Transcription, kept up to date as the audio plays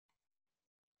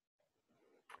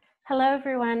Hello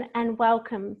everyone and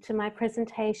welcome to my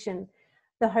presentation,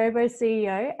 The Hobo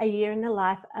CEO, A Year in the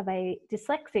Life of a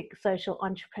Dyslexic Social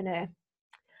Entrepreneur.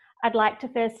 I'd like to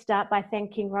first start by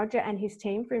thanking Roger and his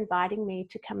team for inviting me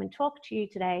to come and talk to you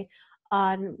today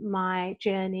on my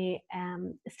journey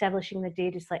establishing the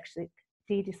Dear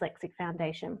Dyslexic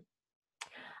Foundation.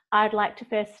 I'd like to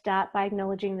first start by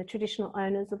acknowledging the traditional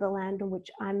owners of the land on which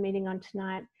I'm meeting on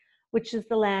tonight, which is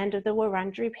the land of the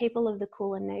Wurundjeri people of the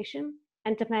Kulin Nation,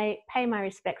 and to pay my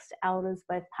respects to elders,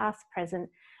 both past, present,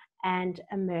 and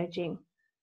emerging.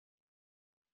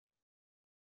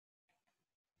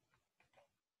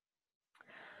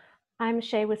 I'm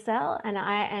Shay Wissell, and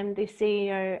I am the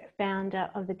CEO founder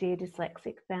of the Dear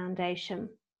Dyslexic Foundation.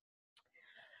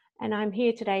 And I'm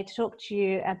here today to talk to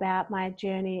you about my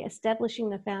journey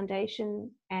establishing the foundation,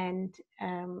 and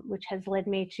which has led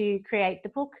me to create the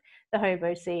book, The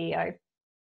Hobo CEO.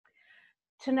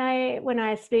 Today, when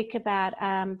I speak about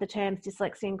the terms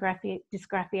dyslexia and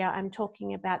dysgraphia, I'm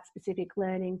talking about specific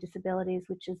learning disabilities,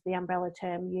 which is the umbrella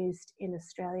term used in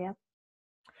Australia.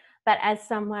 But as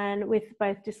someone with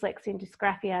both dyslexia and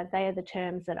dysgraphia, they are the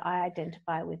terms that I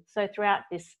identify with. So throughout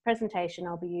this presentation,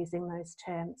 I'll be using those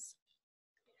terms.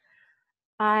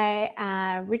 I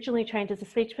originally trained as a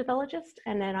speech pathologist,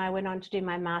 and then I went on to do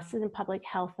my master's in public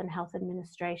health and health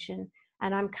administration.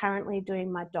 And I'm currently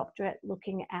doing my doctorate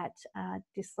looking at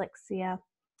dyslexia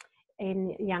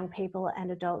in young people and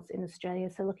adults in Australia.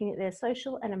 So looking at their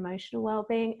social and emotional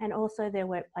wellbeing and also their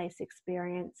workplace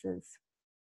experiences.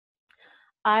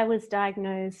 I was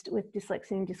diagnosed with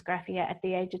dyslexia and dysgraphia at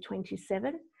the age of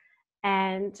 27.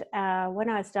 And when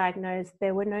I was diagnosed,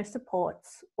 there were no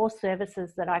supports or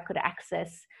services that I could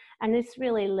access. And this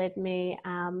really led me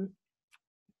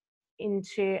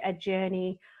into a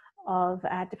journey of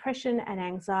depression and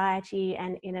anxiety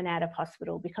and in and out of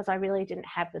hospital, because I really didn't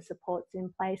have the supports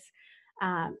in place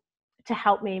to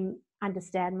help me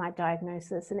understand my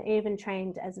diagnosis. And even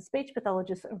trained as a speech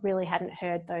pathologist, I really hadn't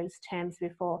heard those terms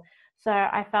before. So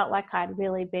I felt like I'd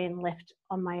really been left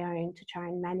on my own to try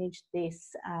and manage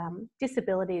this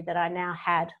disability that I now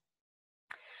had.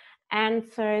 And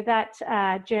so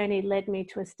that journey led me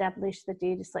to establish the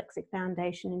Dear Dyslexic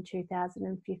Foundation in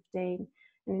 2015.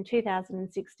 And in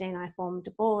 2016, I formed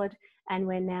a board, and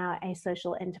we're now a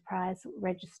social enterprise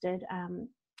registered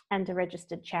and a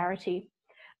registered charity.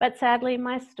 But sadly,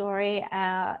 my story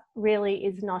really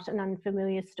is not an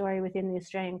unfamiliar story within the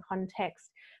Australian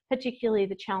context, particularly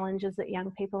the challenges that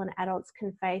young people and adults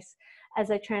can face as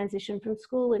they transition from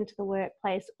school into the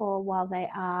workplace or while they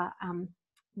are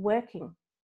working.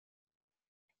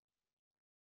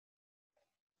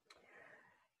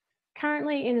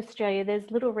 Currently in Australia, there's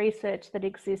little research that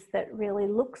exists that really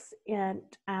looks at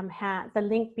how the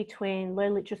link between low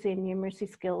literacy and numeracy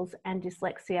skills and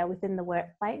dyslexia within the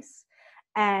workplace.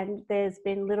 And there's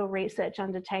been little research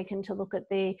undertaken to look at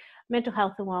the mental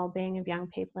health and wellbeing of young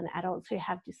people and adults who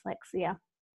have dyslexia.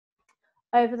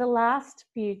 Over the last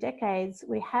few decades,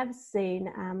 we have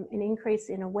seen an increase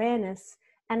in awareness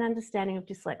and understanding of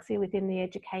dyslexia within the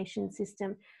education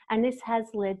system. And this has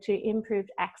led to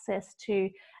improved access to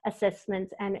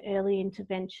assessments and early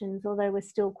interventions. Although we're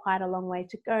still quite a long way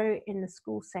to go in the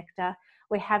school sector,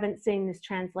 we haven't seen this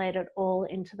translated all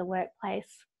into the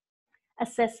workplace.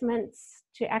 Assessments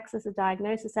to access a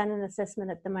diagnosis and an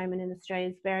assessment at the moment in Australia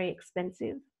is very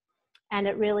expensive. And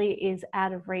it really is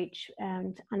out of reach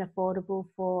and unaffordable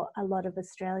for a lot of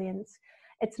Australians.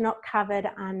 It's not covered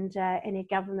under any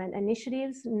government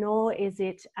initiatives, nor is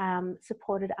it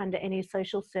supported under any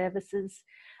social services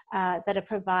that are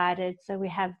provided. So we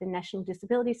have the National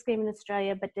Disability Scheme in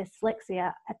Australia, but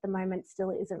dyslexia at the moment still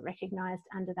isn't recognised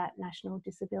under that National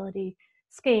Disability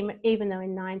Scheme, even though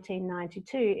in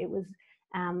 1992 it was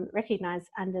recognised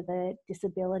under the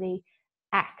Disability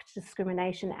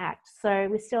Discrimination Act. So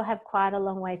we still have quite a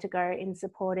long way to go in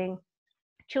supporting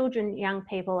children, young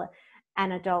people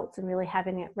and adults, and really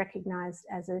having it recognised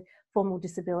as a formal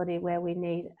disability where we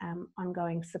need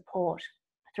ongoing support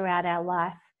throughout our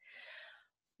life.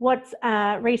 What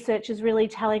research is really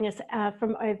telling us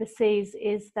from overseas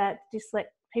is that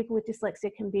people with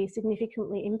dyslexia can be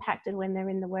significantly impacted when they're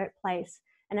in the workplace.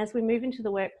 And as we move into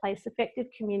the workplace, effective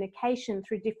communication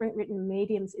through different written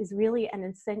mediums is really an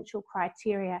essential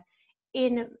criteria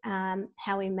in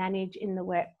how we manage in the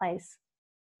workplace.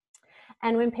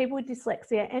 And when people with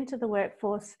dyslexia enter the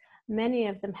workforce, many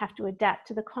of them have to adapt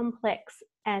to the complex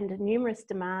and numerous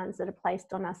demands that are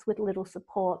placed on us with little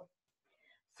support.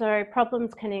 So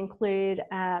problems can include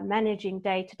managing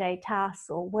day-to-day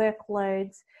tasks or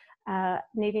workloads,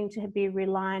 needing to be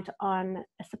reliant on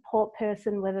a support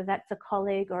person, whether that's a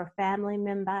colleague or a family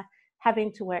member,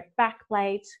 having to work back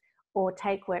late, or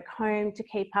take work home to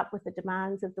keep up with the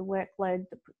demands of the workload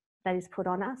that is put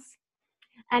on us.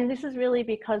 And this is really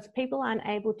because people aren't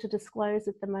able to disclose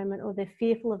at the moment, or they're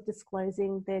fearful of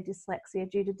disclosing their dyslexia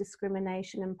due to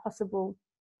discrimination and possible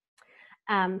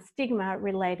stigma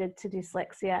related to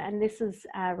dyslexia. And this is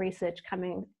research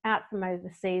coming out from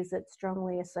overseas that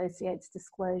strongly associates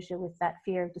disclosure with that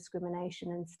fear of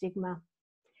discrimination and stigma.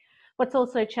 What's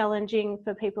also challenging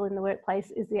for people in the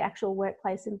workplace is the actual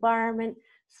workplace environment.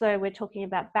 So we're talking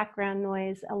about background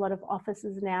noise. A lot of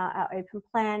offices now are open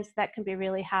plans. That can be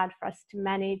really hard for us to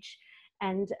manage,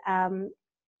 and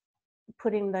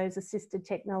putting those assisted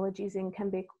technologies in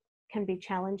can be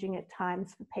challenging at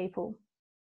times for people.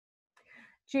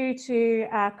 Due to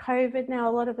COVID now,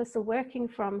 a lot of us are working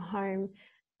from home.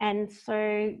 And so,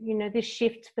 you know, this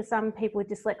shift for some people with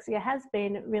dyslexia has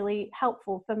been really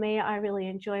helpful. For me, I really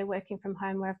enjoy working from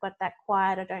home where I've got that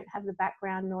quiet, I don't have the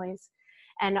background noise,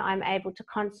 and I'm able to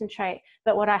concentrate.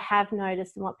 But what I have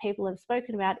noticed and what people have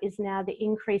spoken about is now the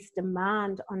increased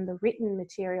demand on the written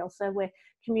material. So we're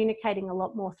communicating a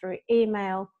lot more through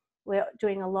email, we're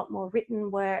doing a lot more written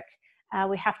work,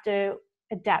 we have to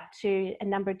adapt to a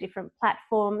number of different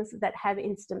platforms that have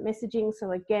instant messaging.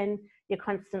 So again, you're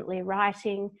constantly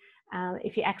writing.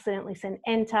 If you accidentally send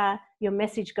enter, your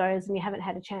message goes and you haven't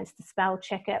had a chance to spell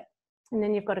check it. And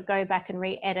then you've got to go back and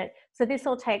re-edit. So this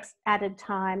all takes added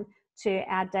time to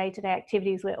our day-to-day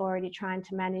activities we're already trying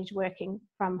to manage working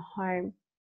from home.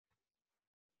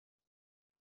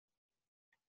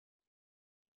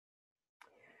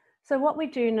 So what we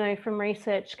do know from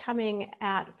research coming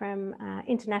out from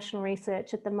international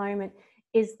research at the moment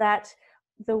is that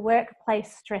the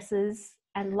workplace stresses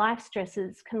and life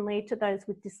stresses can lead to those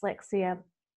with dyslexia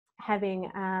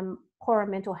having poorer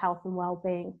mental health and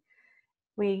well-being.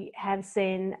 We have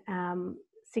seen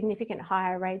significant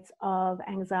higher rates of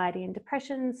anxiety and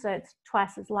depression, so it's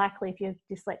twice as likely if you're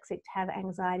dyslexic to have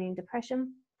anxiety and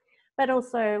depression. But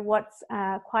also what's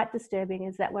quite disturbing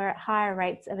is that we're at higher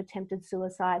rates of attempted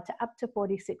suicide, to up to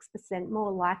 46%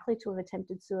 more likely to have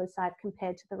attempted suicide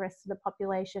compared to the rest of the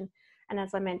population. And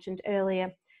as I mentioned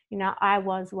earlier, you know, I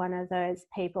was one of those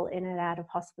people in and out of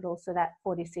hospital, so that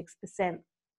 46%.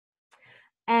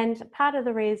 And part of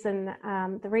the reason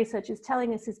the research is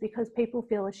telling us is because people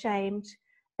feel ashamed,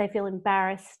 they feel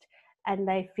embarrassed, and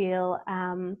they feel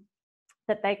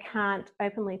that they can't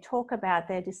openly talk about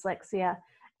their dyslexia.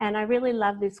 And I really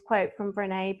love this quote from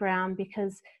Brené Brown,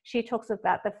 because she talks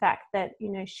about the fact that,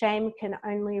 you know, shame can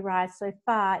only rise so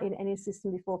far in any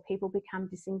system before people become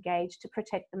disengaged to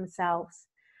protect themselves.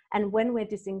 And when we're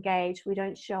disengaged, we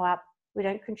don't show up, we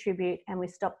don't contribute, and we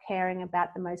stop caring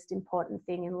about the most important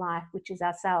thing in life, which is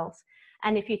ourselves.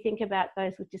 And if you think about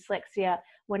those with dyslexia,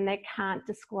 when they can't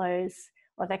disclose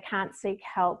or they can't seek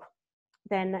help,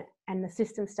 then, and the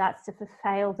system starts to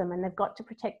fail them and they've got to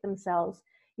protect themselves,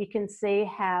 you can see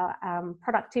how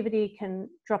productivity can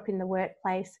drop in the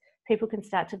workplace. People can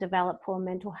start to develop poor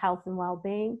mental health and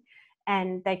well-being,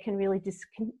 and they can really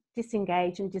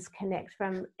disengage and disconnect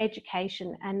from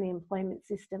education and the employment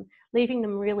system, leaving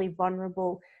them really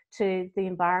vulnerable to the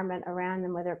environment around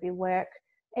them, whether it be work,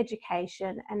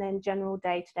 education, and then general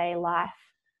day-to-day life.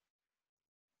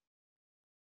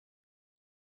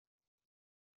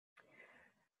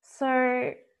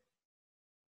 So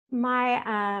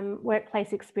my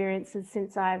workplace experiences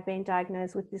since I've been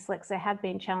diagnosed with dyslexia have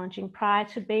been challenging. Prior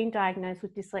to being diagnosed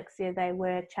with dyslexia, they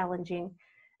were challenging.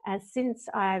 Since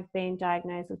I've been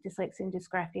diagnosed with dyslexia and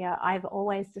dysgraphia, I've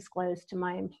always disclosed to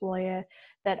my employer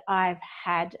that I've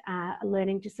had a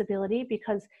learning disability,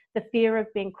 because the fear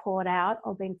of being caught out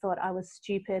or being thought I was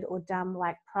stupid or dumb,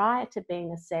 like prior to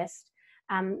being assessed,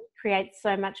 creates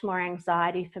so much more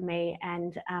anxiety for me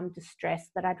and distress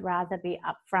that I'd rather be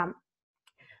upfront.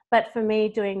 But for me,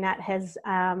 doing that has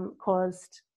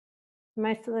caused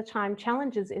most of the time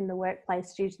challenges in the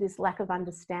workplace due to this lack of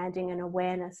understanding and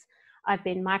awareness. I've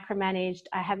been micromanaged,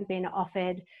 I haven't been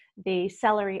offered the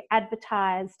salary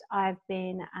advertised, I've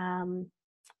been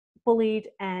bullied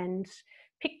and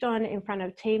picked on in front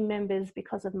of team members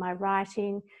because of my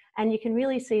writing. And you can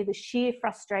really see the sheer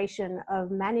frustration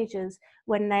of managers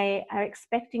when they are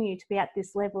expecting you to be at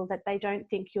this level that they don't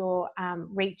think you're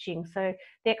reaching. So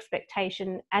the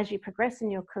expectation as you progress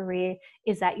in your career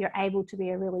is that you're able to be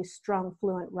a really strong,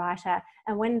 fluent writer.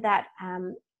 And when that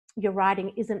your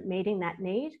writing isn't meeting that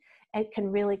need, it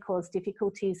can really cause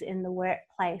difficulties in the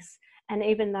workplace. And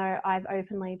even though I've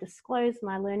openly disclosed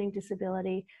my learning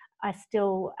disability, I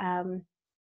still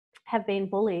have been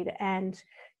bullied. And,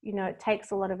 you know, it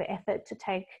takes a lot of effort to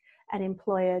take an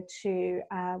employer to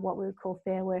what we would call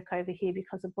fair work over here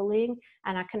because of bullying.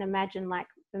 And I can imagine, like,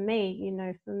 for me,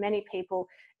 for many people,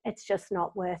 it's just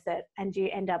not worth it. And you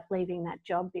end up leaving that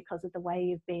job because of the way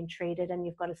you've been treated, and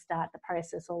you've got to start the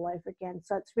process all over again.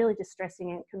 So it's really distressing,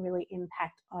 and it can really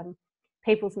impact on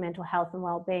people's mental health and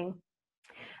well-being.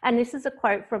 And this is a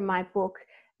quote from my book,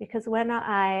 because when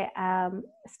I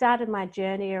started my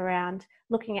journey around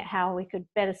looking at how we could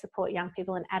better support young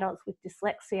people and adults with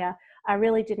dyslexia, I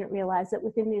really didn't realise that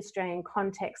within the Australian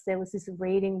context, there was this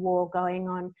reading war going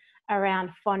on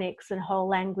around phonics and whole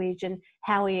language, and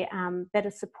how we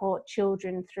better support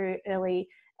children through early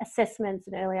assessments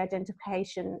and early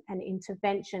identification and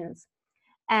interventions.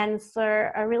 And so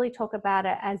I really talk about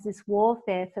it as this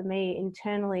warfare for me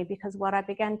internally, because what I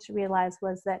began to realise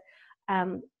was that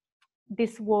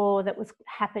this war that was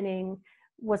happening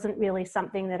wasn't really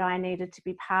something that I needed to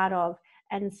be part of.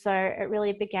 And so it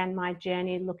really began my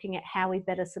journey looking at how we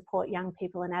better support young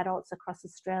people and adults across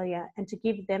Australia, and to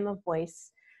give them a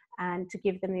voice and to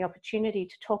give them the opportunity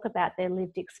to talk about their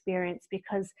lived experience,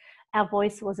 because our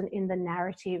voice wasn't in the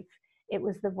narrative. It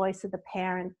was the voice of the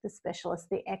parent, the specialist,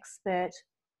 the expert,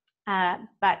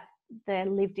 but the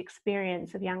lived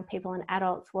experience of young people and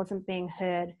adults wasn't being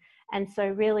heard. And so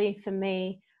really for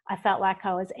me, I felt like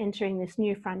I was entering this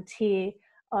new frontier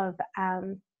of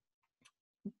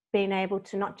being able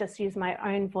to not just use my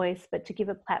own voice, but to give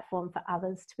a platform for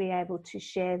others to be able to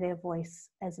share their voice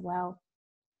as well.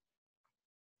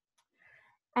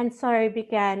 And so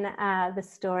began the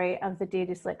story of the Dear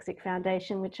Dyslexic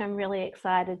Foundation, which I'm really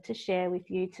excited to share with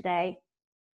you today.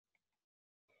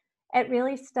 It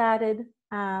really started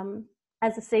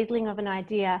as a seedling of an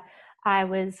idea. I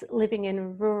was living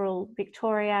in rural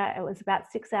Victoria. It was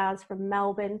about 6 hours from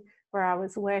Melbourne, where I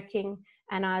was working,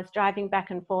 and I was driving back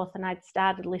and forth, and I'd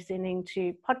started listening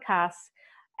to podcasts,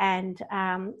 and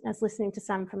I was listening to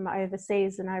some from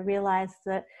overseas, and I realised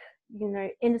that,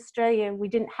 in Australia, we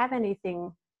didn't have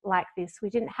anything like this.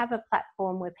 We didn't have a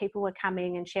platform where people were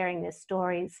coming and sharing their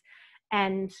stories,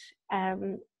 and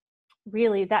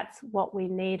really that's what we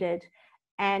needed.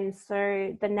 And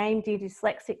so the name Dear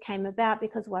Dyslexic came about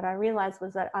because what I realised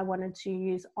was that I wanted to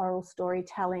use oral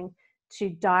storytelling to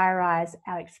diarise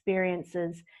our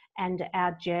experiences and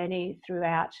our journey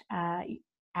throughout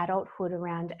adulthood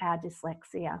around our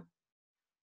dyslexia.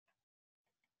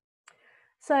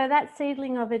 So that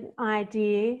seedling of an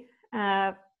idea,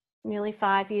 nearly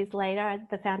 5 years later,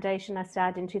 the foundation I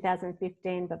started in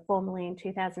 2015, but formally in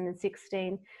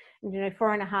 2016. And,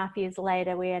 4.5 years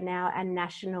later, we are now a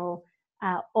national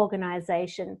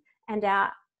organisation, and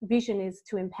our vision is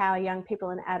to empower young people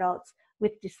and adults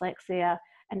with dyslexia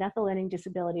and other learning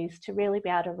disabilities to really be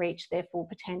able to reach their full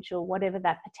potential, whatever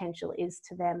that potential is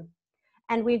to them.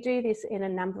 And we do this in a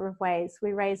number of ways.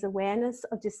 We raise awareness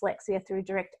of dyslexia through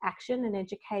direct action and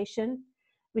education.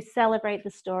 We celebrate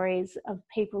the stories of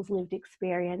people's lived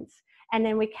experience, and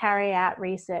then we carry out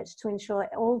research to ensure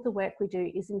all the work we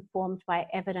do is informed by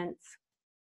evidence.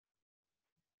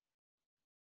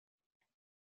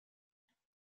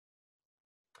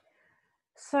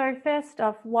 So first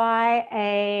off, why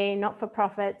a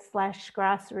not-for-profit /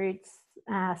 grassroots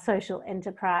social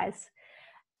enterprise?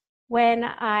 When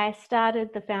I started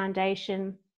the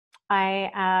foundation,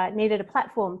 I needed a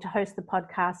platform to host the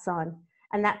podcasts on.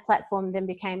 And that platform then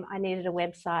became, I needed a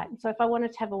website. So if I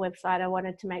wanted to have a website, I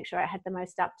wanted to make sure I had the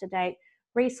most up-to-date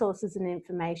resources and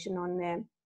information on there.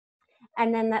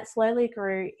 And then that slowly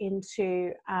grew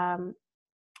into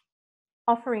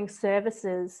offering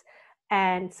services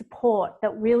and support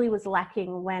that really was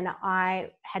lacking when I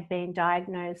had been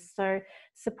diagnosed. So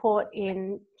support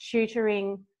in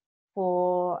tutoring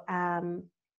for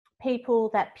people,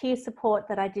 that peer support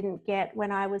that I didn't get when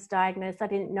I was diagnosed. I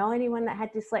didn't know anyone that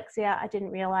had dyslexia. I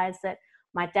didn't realise that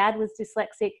my dad was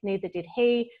dyslexic, neither did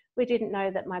he. We didn't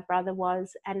know that my brother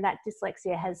was, and that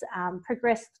dyslexia has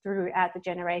progressed throughout the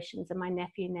generations, and my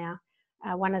nephew now,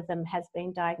 one of them has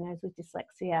been diagnosed with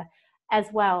dyslexia as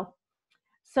well.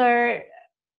 So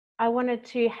I wanted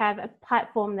to have a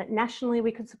platform that nationally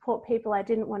we could support people. I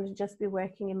didn't want to just be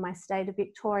working in my state of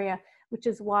Victoria, which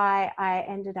is why I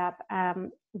ended up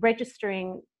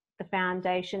registering the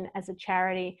foundation as a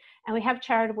charity. And we have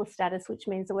charitable status, which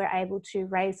means that we're able to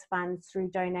raise funds through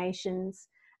donations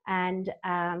and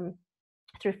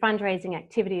through fundraising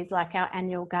activities like our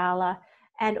annual gala,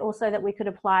 and also that we could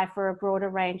apply for a broader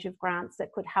range of grants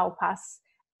that could help us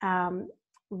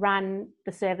run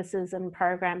the services and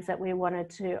programs that we wanted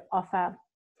to offer.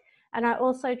 And I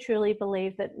also truly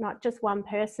believe that not just one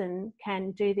person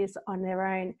can do this on their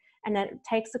own, and that it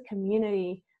takes a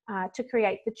community to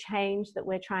create the change that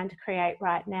we're trying to create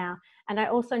right now. And I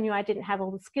also knew I didn't have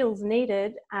all the skills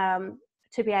needed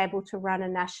to be able to run a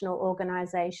national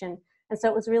organisation. And so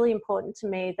it was really important to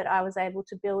me that I was able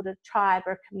to build a tribe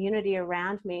or a community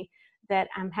around me that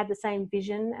had the same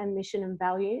vision and mission and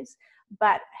values,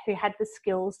 but who had the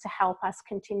skills to help us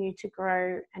continue to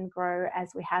grow and grow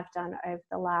as we have done over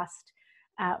the last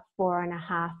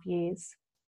 4.5 years.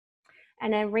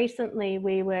 And then recently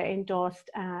we were endorsed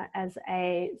as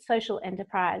a social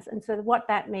enterprise. And so what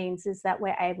that means is that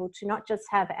we're able to not just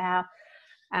have our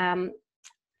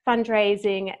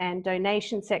fundraising and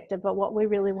donation sector, but what we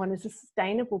really want is a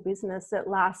sustainable business that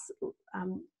lasts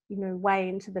way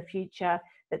into the future,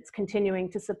 that's continuing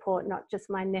to support not just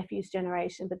my nephew's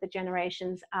generation, but the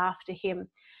generations after him.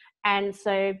 And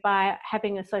so by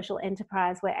having a social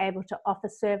enterprise, we're able to offer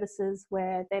services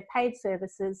where they're paid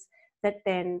services, that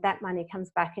then that money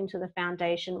comes back into the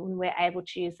foundation, and we're able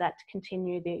to use that to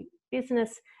continue the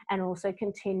business and also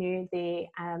continue the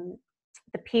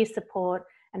peer support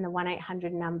and the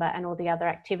 1-800 number and all the other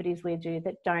activities we do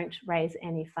that don't raise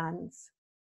any funds.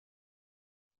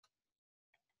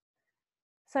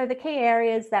 So the key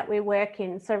areas that we work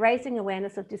in, so raising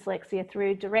awareness of dyslexia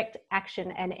through direct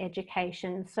action and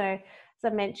education. So as I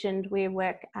mentioned, we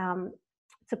work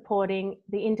supporting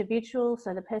the individual,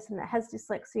 so the person that has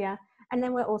dyslexia, and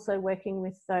then we're also working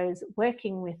with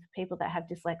people that have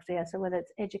dyslexia, so whether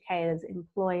it's educators,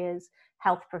 employers,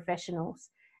 health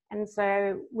professionals. And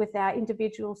so with our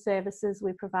individual services,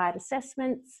 we provide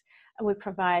assessments, we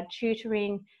provide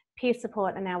tutoring, peer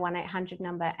support, and our 1-800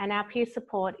 number. And our peer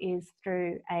support is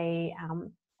through a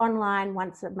online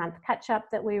once-a-month catch-up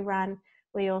that we run.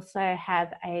 We also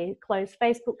have a closed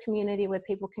Facebook community where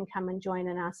people can come and join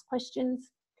and ask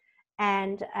questions.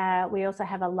 And we also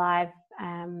have a live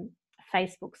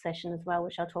Facebook session as well,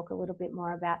 which I'll talk a little bit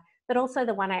more about, but also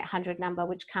the 1-800 number,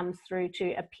 which comes through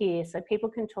to a peer. So people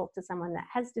can talk to someone that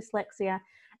has dyslexia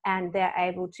and they're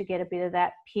able to get a bit of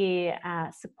that peer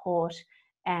support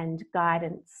and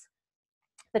guidance.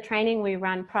 The training we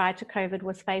run prior to COVID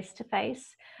was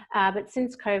face-to-face, but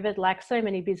since COVID, like so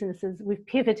many businesses, we've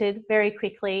pivoted very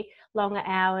quickly, longer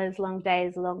hours, long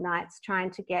days, long nights, trying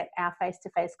to get our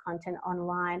face-to-face content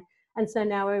online. And so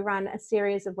now we run a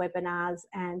series of webinars,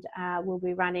 and we'll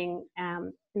be running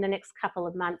in the next couple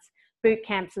of months boot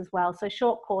camps as well. So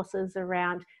short courses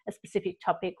around a specific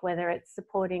topic, whether it's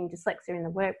supporting dyslexia in the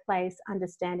workplace,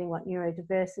 understanding what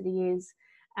neurodiversity is,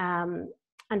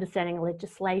 understanding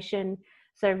legislation.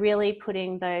 So really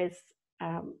putting those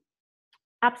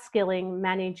upskilling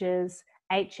managers,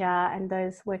 HR, and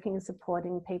those working and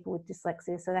supporting people with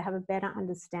dyslexia, so they have a better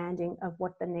understanding of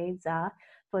what the needs are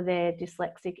for their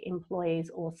dyslexic employees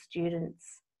or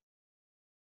students.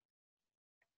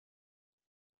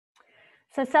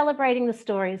 So celebrating the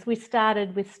stories, we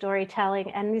started with storytelling,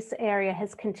 and this area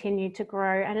has continued to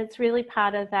grow, and it's really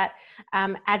part of that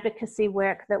advocacy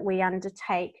work that we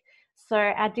undertake. So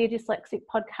our Dear Dyslexic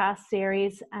podcast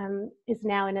series is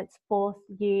now in its 4th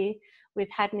year. We've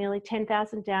had nearly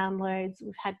 10,000 downloads.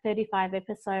 We've had 35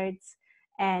 episodes.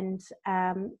 And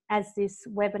as this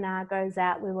webinar goes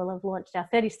out, we will have launched our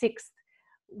 36th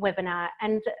webinar.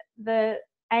 And the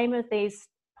aim of these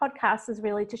podcasts is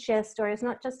really to share stories,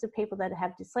 not just of people that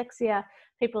have dyslexia,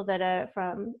 people that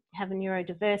have a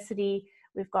neurodiversity.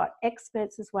 We've got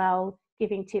experts as well,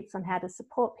 giving tips on how to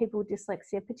support people with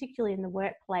dyslexia, particularly in the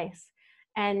workplace.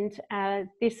 And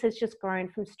this has just grown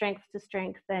from strength to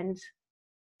strength, and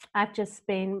I've just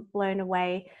been blown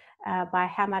away by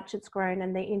how much it's grown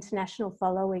and the international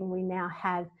following we now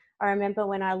have. I remember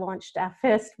when I launched our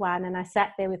first one, and I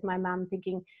sat there with my mum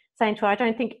saying to her, I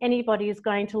don't think anybody is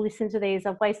going to listen to these.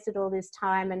 I've wasted all this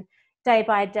time. And day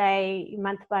by day,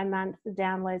 month by month, the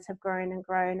downloads have grown and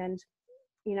grown. And,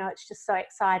 you know, it's just so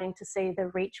exciting to see the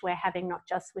reach we're having, not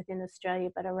just within Australia,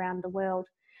 but around the world.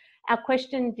 Our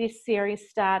Question This series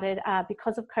started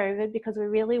because of COVID, because we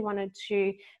really wanted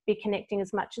to be connecting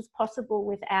as much as possible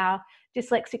with our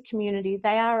dyslexic community.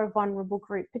 They are a vulnerable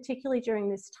group, particularly during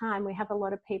this time. We have a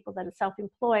lot of people that are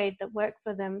self-employed, that work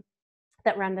for them,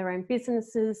 that run their own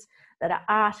businesses, that are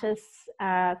artists,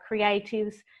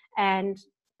 creatives, and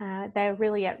they're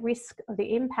really at risk of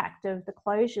the impact of the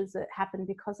closures that happened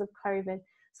because of COVID.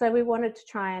 So we wanted to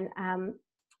try and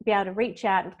be able to reach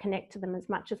out and connect to them as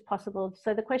much as possible.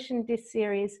 So the Question This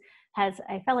series has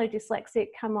a fellow dyslexic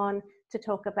come on to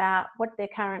talk about what they're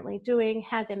currently doing,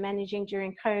 how they're managing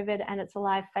during COVID, and it's a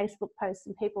live Facebook post,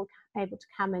 and people are able to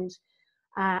come and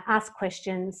ask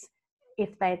questions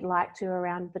if they'd like to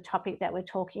around the topic that we're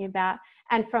talking about.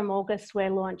 And from August, we're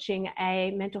launching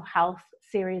a mental health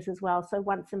series as well. So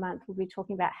once a month, we'll be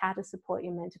talking about how to support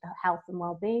your mental health and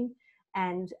wellbeing,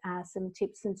 and some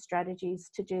tips and strategies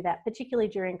to do that, particularly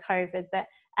during COVID. But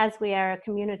as we are a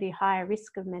community higher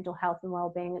risk of mental health and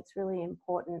wellbeing, it's really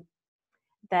important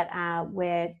that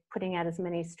we're putting out as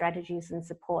many strategies and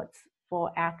supports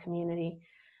for our community.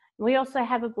 We also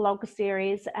have a blog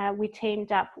series. We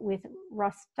teamed up with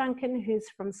Ross Duncan, who's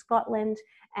from Scotland,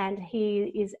 and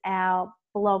he is our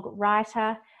blog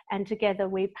writer. And together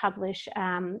we publish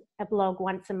a blog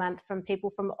once a month from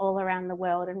people from all around the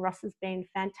world. And Ross has been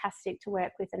fantastic to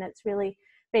work with, and it's really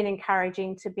been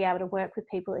encouraging to be able to work with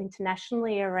people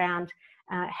internationally around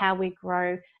how we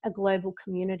grow a global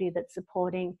community that's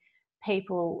supporting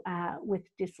people with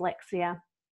dyslexia.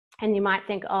 And you might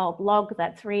think, oh, blog,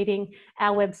 that's reading.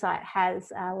 Our website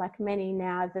has, like many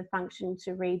now, the function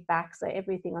to read back. So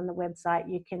everything on the website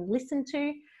you can listen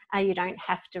to. You don't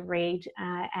have to read.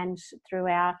 And through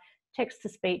our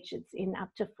text-to-speech, it's in up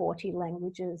to 40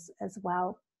 languages as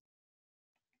well.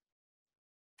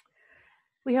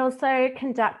 We also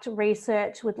conduct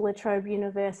research with La Trobe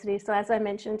University. So as I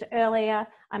mentioned earlier,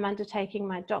 I'm undertaking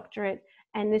my doctorate,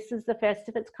 and this is the first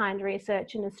of its kind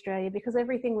research in Australia, because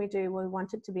everything we do, we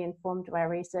want it to be informed by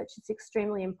research. It's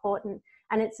extremely important,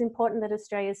 and it's important that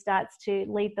Australia starts to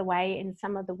lead the way in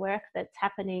some of the work that's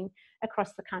happening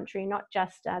across the country, not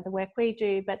just the work we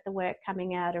do, but the work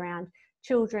coming out around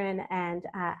children and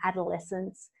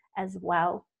adolescents as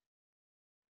well.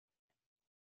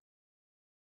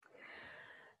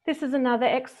 This is another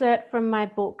excerpt from my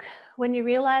book. When you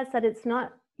realise that it's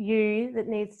not you that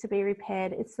needs to be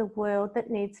repaired, it's the world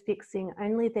that needs fixing.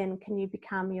 Only then can you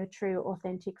become your true,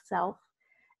 authentic self.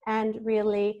 And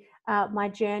really, my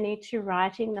journey to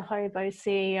writing The Hobo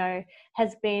CEO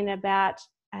has been about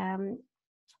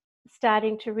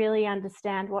starting to really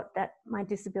understand what my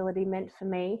disability meant for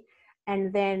me,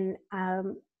 and then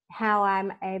how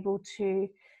I'm able to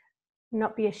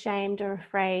not be ashamed or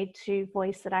afraid to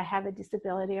voice that I have a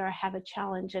disability or I have a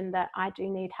challenge, and that I do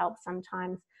need help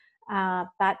sometimes.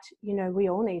 But, you know, we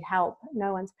all need help.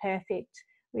 No one's perfect.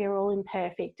 We are all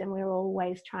imperfect, and we're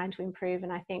always trying to improve.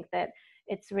 And I think that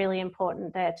it's really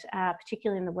important that,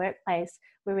 particularly in the workplace,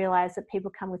 we realise that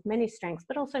people come with many strengths,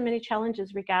 but also many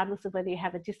challenges, regardless of whether you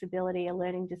have a disability, a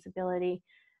learning disability,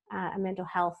 a mental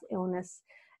health illness.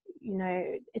 You know,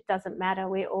 it doesn't matter.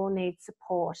 We all need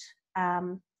support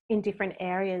in different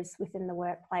areas within the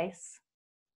workplace.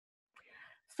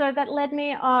 So that led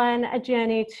me on a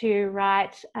journey to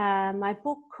write my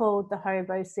book called The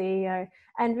Hobo CEO.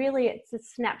 And really it's a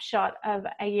snapshot of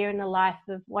a year in the life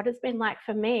of what it's been like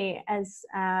for me as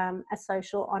a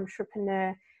social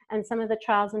entrepreneur, and some of the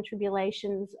trials and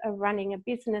tribulations of running a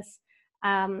business,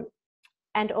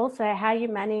 and also how you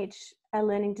manage a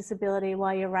learning disability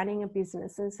while you're running a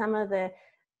business, and some of the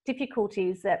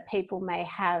difficulties that people may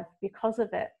have because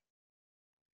of it.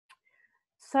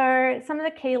 So some of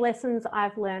the key lessons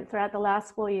I've learned throughout the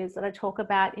last 4 years that I talk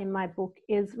about in my book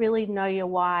is really know your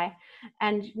why.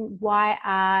 And why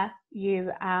are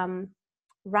you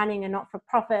running a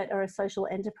not-for-profit or a social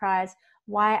enterprise?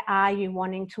 Why are you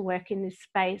wanting to work in this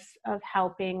space of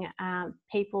helping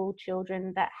people,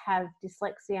 children that have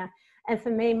dyslexia? And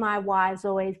for me, my why has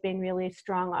always been really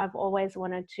strong. I've always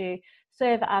wanted to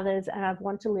serve others, and I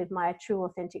want to live my true,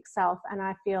 authentic self. And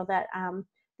I feel that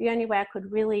the only way I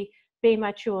could really be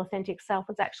my true, authentic self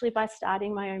was actually by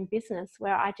starting my own business,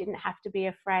 where I didn't have to be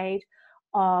afraid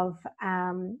of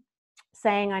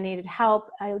saying I needed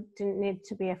help. I didn't need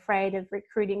to be afraid of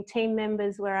recruiting team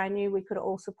members, where I knew we could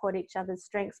all support each other's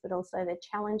strengths, but also their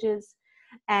challenges.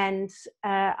 And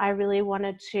I really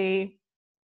wanted to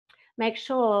make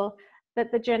sure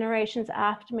that the generations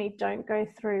after me don't go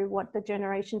through what the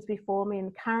generations before me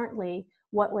and currently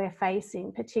what we're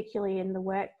facing, particularly in the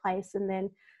workplace, and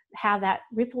then how that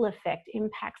ripple effect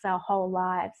impacts our whole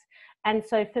lives. And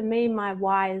so for me, my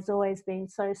why has always been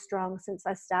so strong since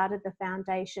I started the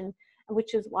foundation,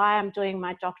 which is why I'm doing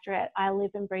my doctorate. I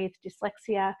live and breathe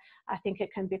dyslexia. I think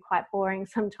it can be quite boring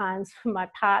sometimes for my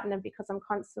partner, because I'm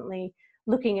constantly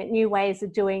looking at new ways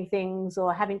of doing things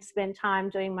or having to spend time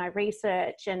doing my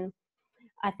research. And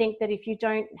I think that if you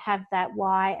don't have that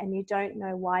why and you don't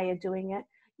know why you're doing it,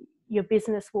 your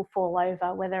business will fall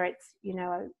over, whether it's, you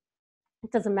know,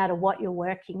 it doesn't matter what you're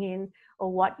working in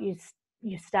or what you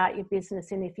start your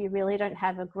business in. If you really don't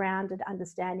have a grounded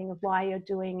understanding of why you're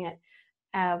doing it,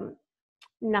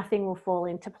 nothing will fall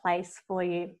into place for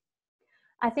you.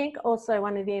 I think also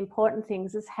one of the important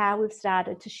things is how we've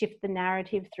started to shift the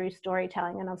narrative through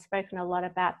storytelling. And I've spoken a lot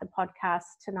about the podcast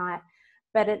tonight,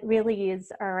 but it really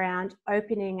is around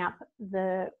opening up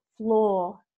the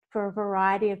floor for a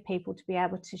variety of people to be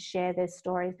able to share their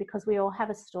stories, because we all have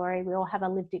a story, we all have a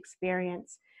lived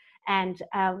experience. And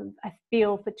I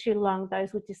feel for too long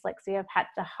those with dyslexia have had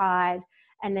to hide,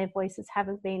 and their voices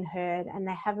haven't been heard, and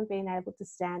they haven't been able to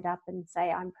stand up and say,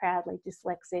 I'm proudly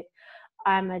dyslexic,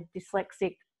 I'm a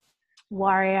dyslexic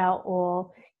warrior,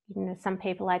 or some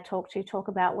people I talk to talk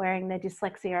about wearing their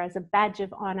dyslexia as a badge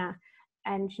of honor.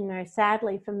 And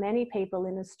sadly for many people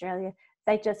in Australia,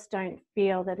 they just don't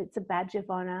feel that it's a badge of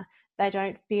honor. They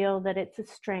don't feel that it's a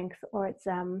strength or it's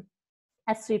a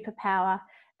superpower.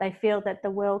 They feel that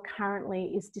the world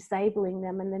currently is disabling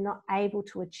them and they're not able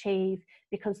to achieve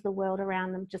because the world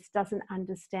around them just doesn't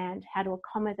understand how to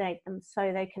accommodate them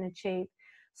so they can achieve.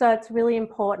 So it's really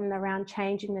important around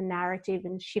changing the narrative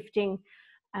and shifting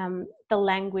the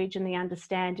language and the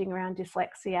understanding around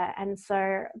dyslexia. And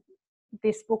so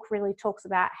this book really talks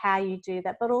about how you do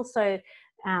that, but also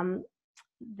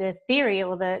the theory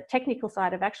or the technical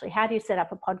side of actually how do you set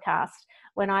up a podcast.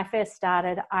 When I first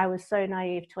started, I was so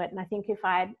naive to it. And I think if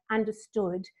I had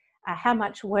understood how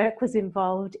much work was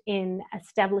involved in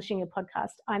establishing a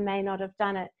podcast, I may not have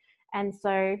done it. And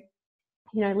so,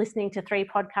 listening to 3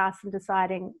 podcasts and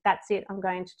deciding that's it, I'm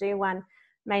going to do one,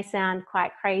 may sound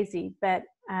quite crazy, but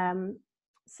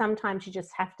sometimes you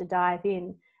just have to dive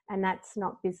in. And that's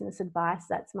not business advice.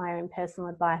 That's my own personal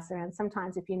advice around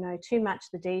sometimes if you know too much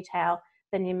the detail,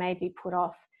 then you may be put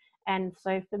off. And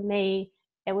so for me,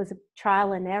 it was a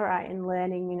trial and error in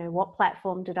learning, what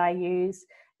platform did I use?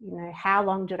 How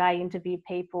long did I interview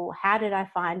people? How did I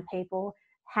find people?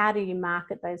 How do you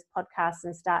market those podcasts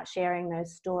and start sharing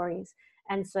those stories?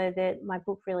 And so my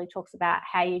book really talks about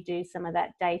how you do some of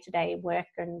that day-to-day work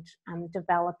and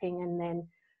developing and then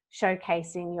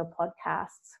showcasing your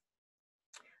podcasts.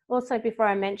 Also, before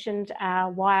I mentioned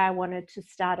why I wanted to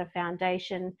start a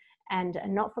foundation and a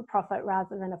not-for-profit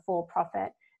rather than a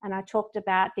for-profit. And I talked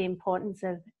about the importance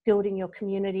of building your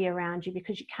community around you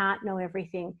because you can't know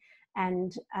everything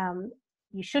and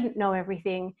you shouldn't know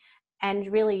everything.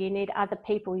 And really you need other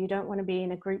people. You don't want to be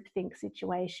in a groupthink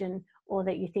situation or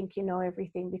that you think you know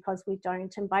everything, because we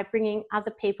don't. And by bringing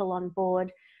other people on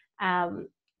board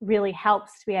really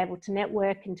helps to be able to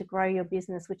network and to grow your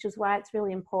business, which is why it's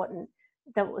really important.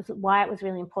 That was why it was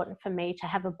really important for me to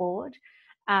have a board.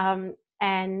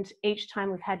 And each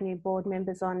time we've had new board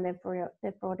members on,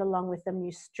 they've brought along with them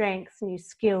new strengths, new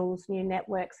skills, new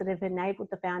networks that have enabled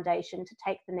the foundation to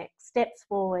take the next steps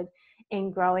forward in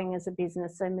growing as a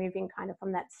business. So moving kind of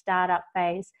from that startup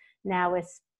phase, now we're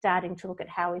starting to look at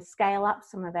how we scale up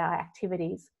some of our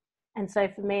activities. And so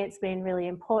for me, it's been really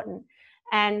important.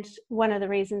 And one of the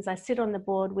reasons I sit on the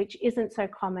board, which isn't so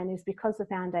common, is because the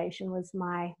foundation was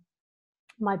my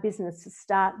business to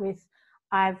start with.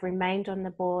 I've remained on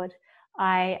the board.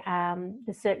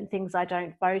 There's certain things I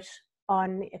don't vote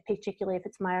on, particularly if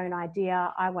it's my own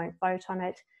idea, I won't vote on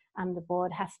it. The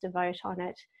board has to vote on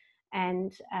it.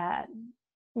 And,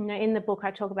 in the book,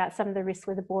 I talk about some of the risks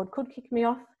where the board could kick me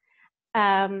off.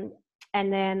 And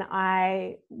then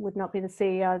I would not be the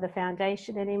CEO of the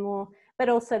foundation anymore, but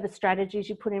also the strategies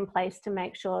you put in place to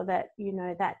make sure that,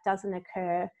 that doesn't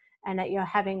occur and that you're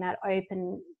having that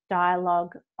open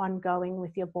dialogue ongoing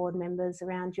with your board members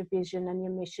around your vision and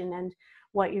your mission and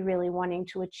what you're really wanting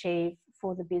to achieve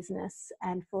for the business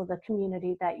and for the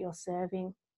community that you're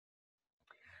serving.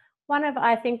 One of,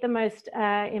 I think, the most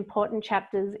important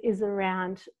chapters is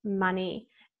around money,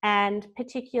 and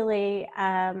particularly,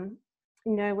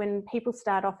 when people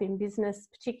start off in business,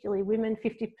 particularly women,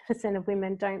 50% of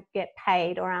women don't get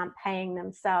paid or aren't paying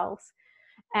themselves.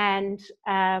 And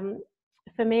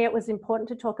for me, it was important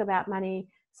to talk about money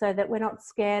so that we're not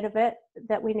scared of it,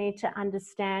 that we need to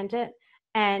understand it.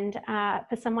 And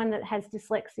for someone that has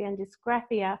dyslexia and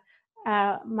dysgraphia,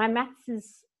 my maths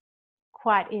is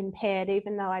quite impaired,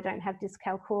 even though I don't have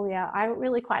dyscalculia. I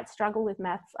really quite struggle with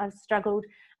maths. I've struggled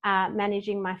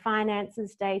managing my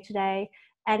finances day to day.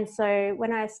 And so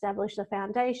when I established the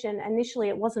foundation, initially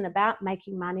it wasn't about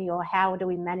making money or how do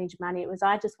we manage money. It was,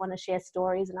 I just want to share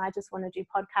stories and I just want to do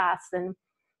podcasts and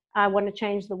I want to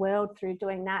change the world through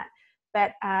doing that.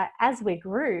 But as we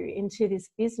grew into this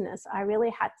business, I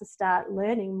really had to start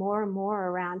learning more and more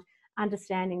around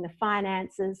understanding the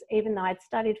finances. Even though I'd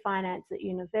studied finance at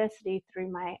university through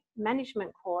my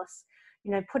management course,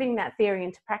 putting that theory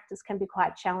into practice can be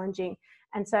quite challenging.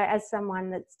 And so as someone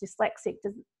that's dyslexic,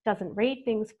 doesn't read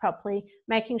things properly,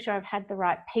 making sure I've had the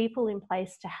right people in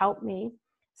place to help me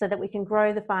so that we can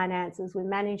grow the finances, we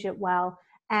manage it well.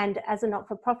 And as a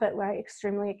not-for-profit, we're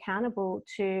extremely accountable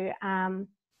to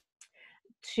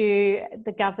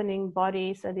the governing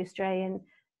body, so the Australian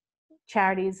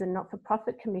Charities and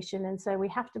Not-for-Profit Commission. And so we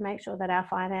have to make sure that our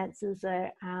finances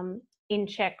are in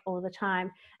check all the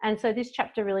time. And so this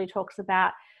chapter really talks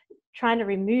about trying to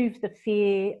remove the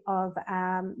fear of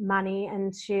money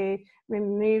and to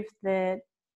remove the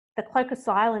the cloak of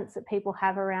silence that people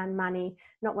have around money,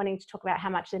 not wanting to talk about how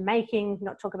much they're making,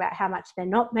 not talk about how much they're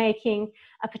not making,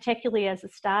 particularly as a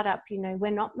startup, you know, we're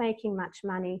not making much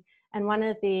money. And one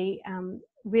of the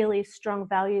really strong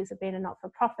values of being a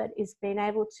not-for-profit is being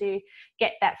able to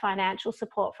get that financial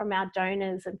support from our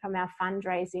donors and from our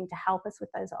fundraising to help us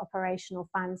with those operational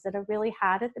funds that are really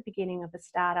hard at the beginning of a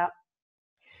startup.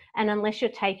 And unless you're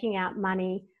taking out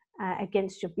money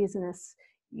against your business,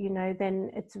 you know, then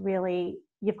it's really,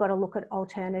 you've got to look at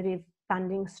alternative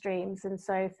funding streams. And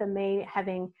so for me,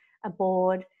 having a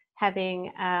board,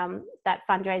 having that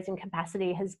fundraising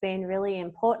capacity has been really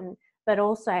important, but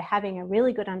also having a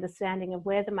really good understanding of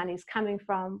where the money's coming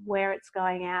from, where it's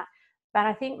going out. But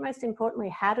I think most importantly,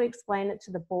 how to explain it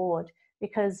to the board,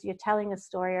 because you're telling a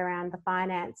story around the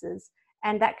finances,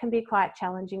 and that can be quite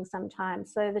challenging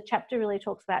sometimes. So the chapter really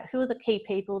talks about who are the key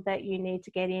people that you need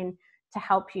to get in to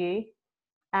help you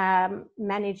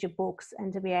manage your books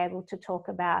and to be able to talk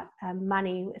about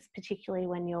money, particularly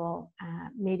when you're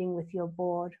meeting with your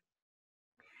board.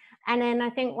 And then I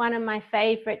think one of my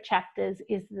favorite chapters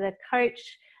is the coach,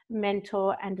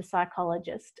 mentor, and the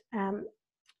psychologist.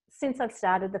 Since I've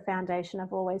started the foundation,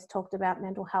 I've always talked about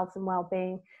mental health and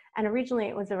well-being. And originally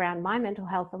it was around my mental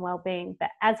health and well-being.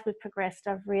 But as we've progressed,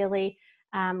 I've really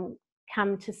come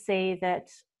to see that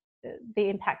the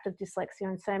impact of dyslexia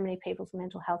on so many people's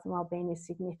mental health and well-being is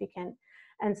significant.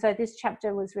 And so this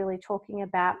chapter was really talking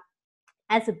about,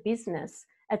 as a business,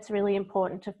 it's really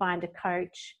important to find a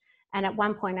coach. And at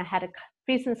one point I had a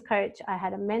business coach, I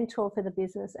had a mentor for the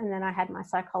business, and then I had my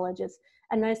psychologist.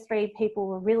 And those three people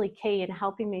were really key in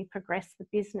helping me progress the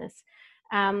business.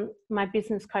 My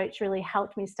business coach really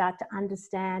helped me start to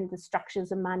understand the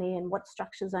structures of money and what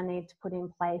structures I need to put in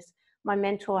place. My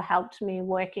mentor helped me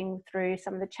working through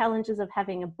some of the challenges of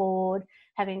having a board,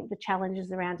 having the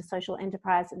challenges around a social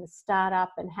enterprise and a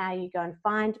startup, and how you go and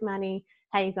find money,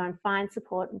 how you go and find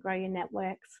support and grow your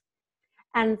networks.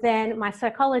 And then my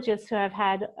psychologist, who I've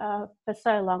had for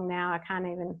so long now, I can't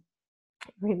even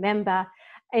remember,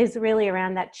 is really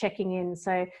around that checking in.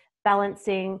 So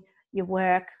balancing your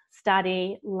work,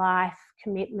 study, life,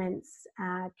 commitments,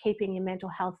 keeping your mental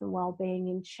health and well-being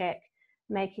in check,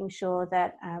 making sure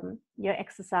that you're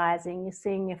exercising, you're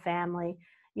seeing your family,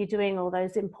 you're doing all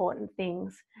those important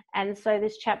things. And so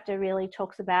this chapter really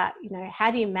talks about, you know, how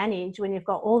do you manage when you've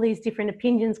got all these different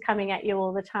opinions coming at you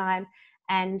all the time?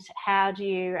 And how do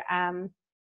you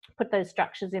put those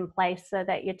structures in place so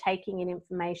that you're taking in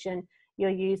information, you're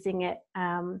using it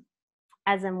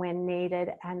as and when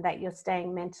needed, and that you're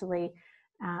staying mentally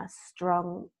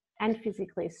strong and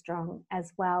physically strong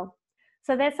as well.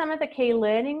 So there's some of the key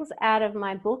learnings out of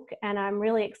my book, and I'm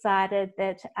really excited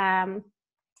that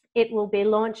it will be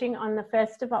launching on the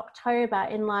 1st of October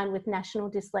in line with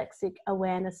National Dyslexic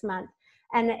Awareness Month.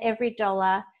 And every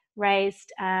dollar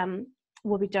raised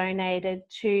will be donated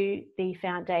to the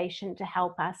foundation to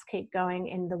help us keep going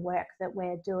in the work that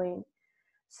we're doing.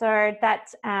 So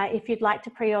that's, if you'd like to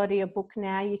pre-order your book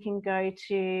now, you can go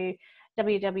to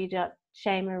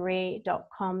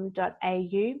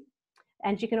www.shaymarie.com.au,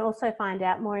 and you can also find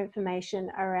out more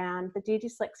information around the Dear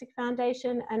Dyslexic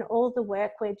Foundation and all the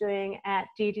work we're doing at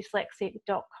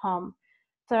deardyslexic.com.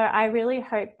 So I really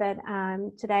hope that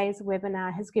today's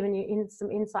webinar has given you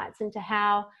some insights into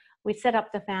how we set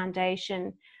up the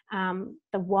foundation,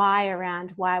 the why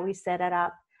around why we set it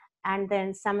up, and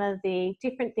then some of the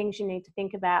different things you need to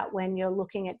think about when you're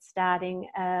looking at starting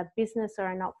a business or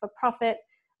a not-for-profit,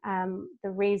 the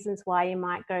reasons why you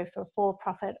might go for a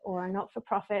for-profit or a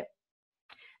not-for-profit,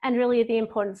 and really the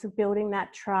importance of building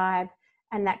that tribe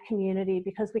and that community,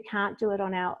 because we can't do it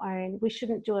on our own. We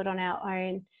shouldn't do it on our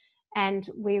own. And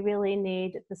we really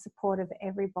need the support of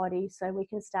everybody so we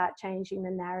can start changing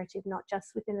the narrative, not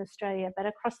just within Australia, but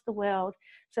across the world.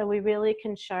 So we really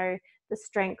can show the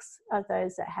strengths of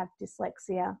those that have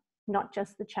dyslexia, not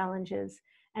just the challenges,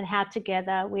 and how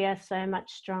together we are so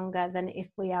much stronger than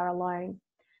if we are alone.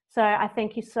 So I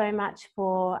thank you so much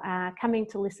for coming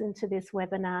to listen to this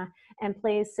webinar, and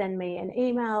please send me an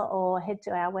email or head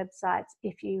to our websites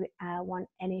if you want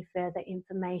any further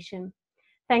information.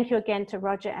 Thank you again to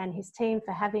Roger and his team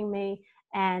for having me,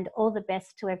 and all the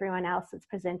best to everyone else that's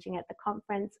presenting at the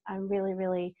conference. I'm really,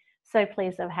 really so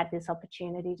pleased I've had this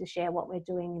opportunity to share what we're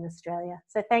doing in Australia.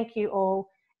 So thank you all,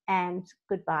 and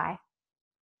goodbye.